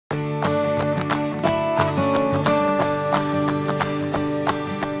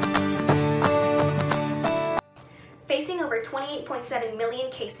28.7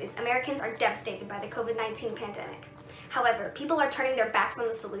 million cases, Americans are devastated by the COVID-19 pandemic. However, people are turning their backs on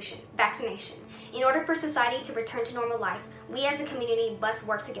the solution, vaccination. In order for society to return to normal life, we as a community must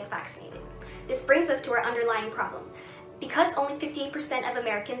work to get vaccinated. This brings us to our underlying problem. Because only 58% of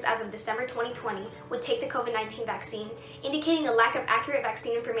Americans as of December 2020 would take the COVID-19 vaccine, indicating a lack of accurate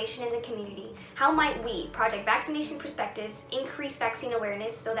vaccine information in the community, how might we, Project Vaccination Perspectives, increase vaccine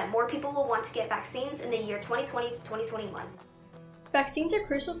awareness so that more people will want to get vaccines in the year 2020 to 2021? Vaccines are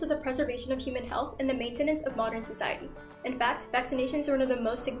crucial to the preservation of human health and the maintenance of modern society. In fact, vaccinations are one of the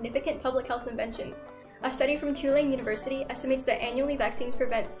most significant public health inventions. A study from Tulane University estimates that annually vaccines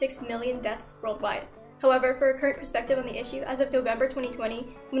prevent 6 million deaths worldwide. However, for a current perspective on the issue, as of November 2020,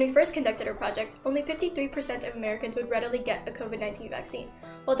 when we first conducted our project, only 53% of Americans would readily get a COVID-19 vaccine,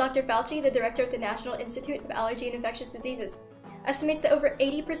 while Dr. Fauci, the director of the National Institute of Allergy and Infectious Diseases, estimates that over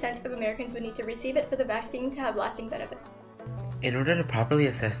 80% of Americans would need to receive it for the vaccine to have lasting benefits. In order to properly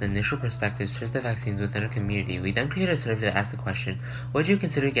assess the initial perspectives towards the vaccines within our community, we then created a survey that asked the question, would you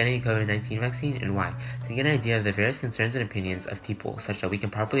consider getting a COVID-19 vaccine and why, to get an idea of the various concerns and opinions of people such that we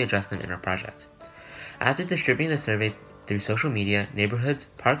can properly address them in our project. After distributing the survey through social media, neighborhoods,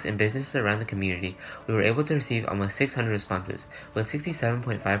 parks, and businesses around the community, we were able to receive almost 600 responses, with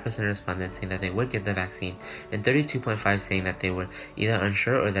 67.5% of respondents saying that they would get the vaccine and 32.5% saying that they were either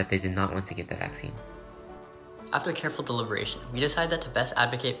unsure or that they did not want to get the vaccine. After careful deliberation, we decided that to best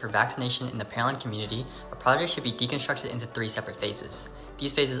advocate for vaccination in the Pearland community, our project should be deconstructed into 3 separate phases.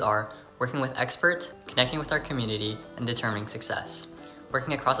 These phases are working with experts, connecting with our community, and determining success.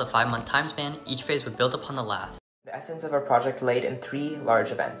 Working across a 5-month time span, each phase would build upon the last. The essence of our project laid in 3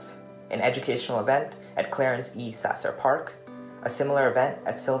 large events: an educational event at Clarence E. Sasser Park, a similar event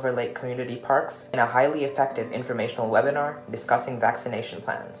at Silver Lake Community Parks, and a highly effective informational webinar discussing vaccination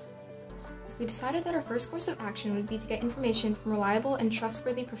plans. We decided that our first course of action would be to get information from reliable and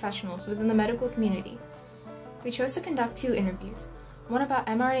trustworthy professionals within the medical community. We chose to conduct 2 interviews, one about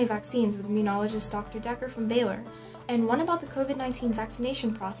mRNA vaccines with immunologist Dr. Decker from Baylor, and one about the COVID-19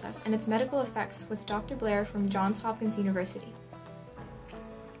 vaccination process and its medical effects with Dr. Blair from Johns Hopkins University.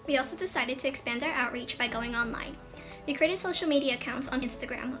 We also decided to expand our outreach by going online. We created social media accounts on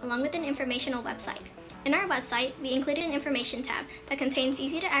Instagram along with an informational website. In our website, we included an information tab that contains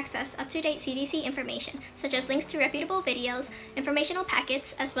easy-to-access, up-to-date CDC information, such as links to reputable videos, informational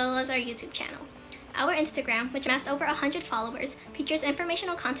packets, as well as our YouTube channel. Our Instagram, which amassed over 100 followers, features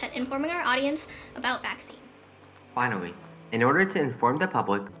informational content informing our audience about vaccines. Finally, in order to inform the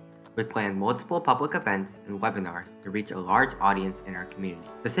public, we planned multiple public events and webinars to reach a large audience in our community.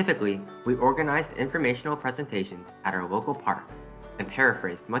 Specifically, we organized informational presentations at our local parks and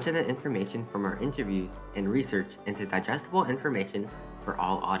paraphrased much of the information from our interviews and research into digestible information for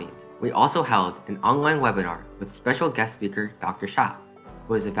all audiences. We also held an online webinar with special guest speaker Dr. Shah,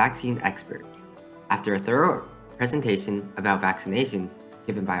 who is a vaccine expert. After a thorough presentation about vaccinations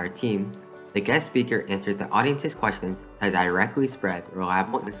given by our team, the guest speaker answered the audience's questions to directly spread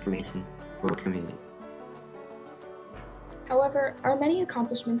reliable information for our community. However, our many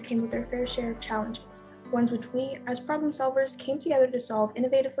accomplishments came with their fair share of challenges, ones which we, as problem solvers, came together to solve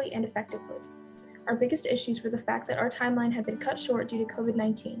innovatively and effectively. Our biggest issues were the fact that our timeline had been cut short due to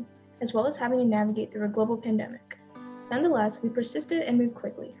COVID-19, as well as having to navigate through a global pandemic. Nonetheless, we persisted and moved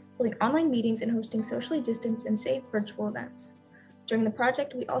quickly, holding online meetings and hosting socially distanced and safe virtual events. During the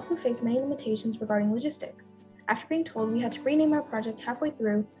project, we also faced many limitations regarding logistics. After being told we had to rename our project halfway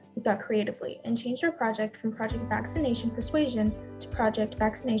through, we thought creatively and changed our project from Project Vaccination Persuasion to Project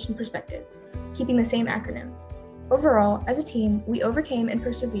Vaccination Perspectives, keeping the same acronym. Overall, as a team, we overcame and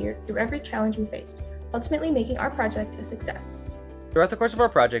persevered through every challenge we faced, ultimately making our project a success. Throughout the course of our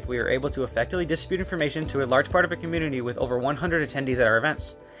project, we were able to effectively distribute information to a large part of a community with over 100 attendees at our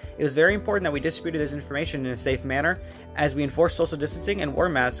events. It was very important that we distributed this information in a safe manner, as we enforced social distancing and wore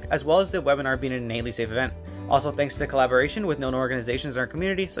masks, as well as the webinar being an innately safe event. Also, thanks to the collaboration with known organizations in our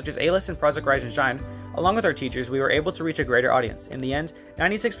community, such as A-List and Project Rise and Shine, along with our teachers, we were able to reach a greater audience. In the end,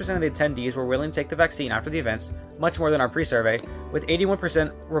 96% of the attendees were willing to take the vaccine after the events, much more than our pre-survey, with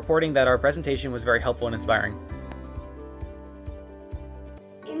 81% reporting that our presentation was very helpful and inspiring.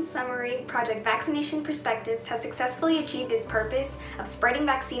 In summary, Project Vaccination Perspectives has successfully achieved its purpose of spreading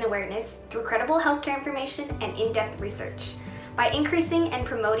vaccine awareness through credible healthcare information and in-depth research. By increasing and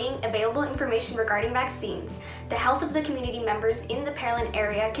promoting available information regarding vaccines, the health of the community members in the Pearland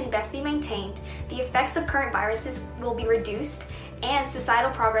area can best be maintained, the effects of current viruses will be reduced, and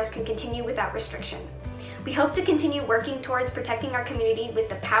societal progress can continue without restriction. We hope to continue working towards protecting our community with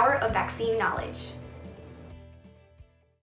the power of vaccine knowledge.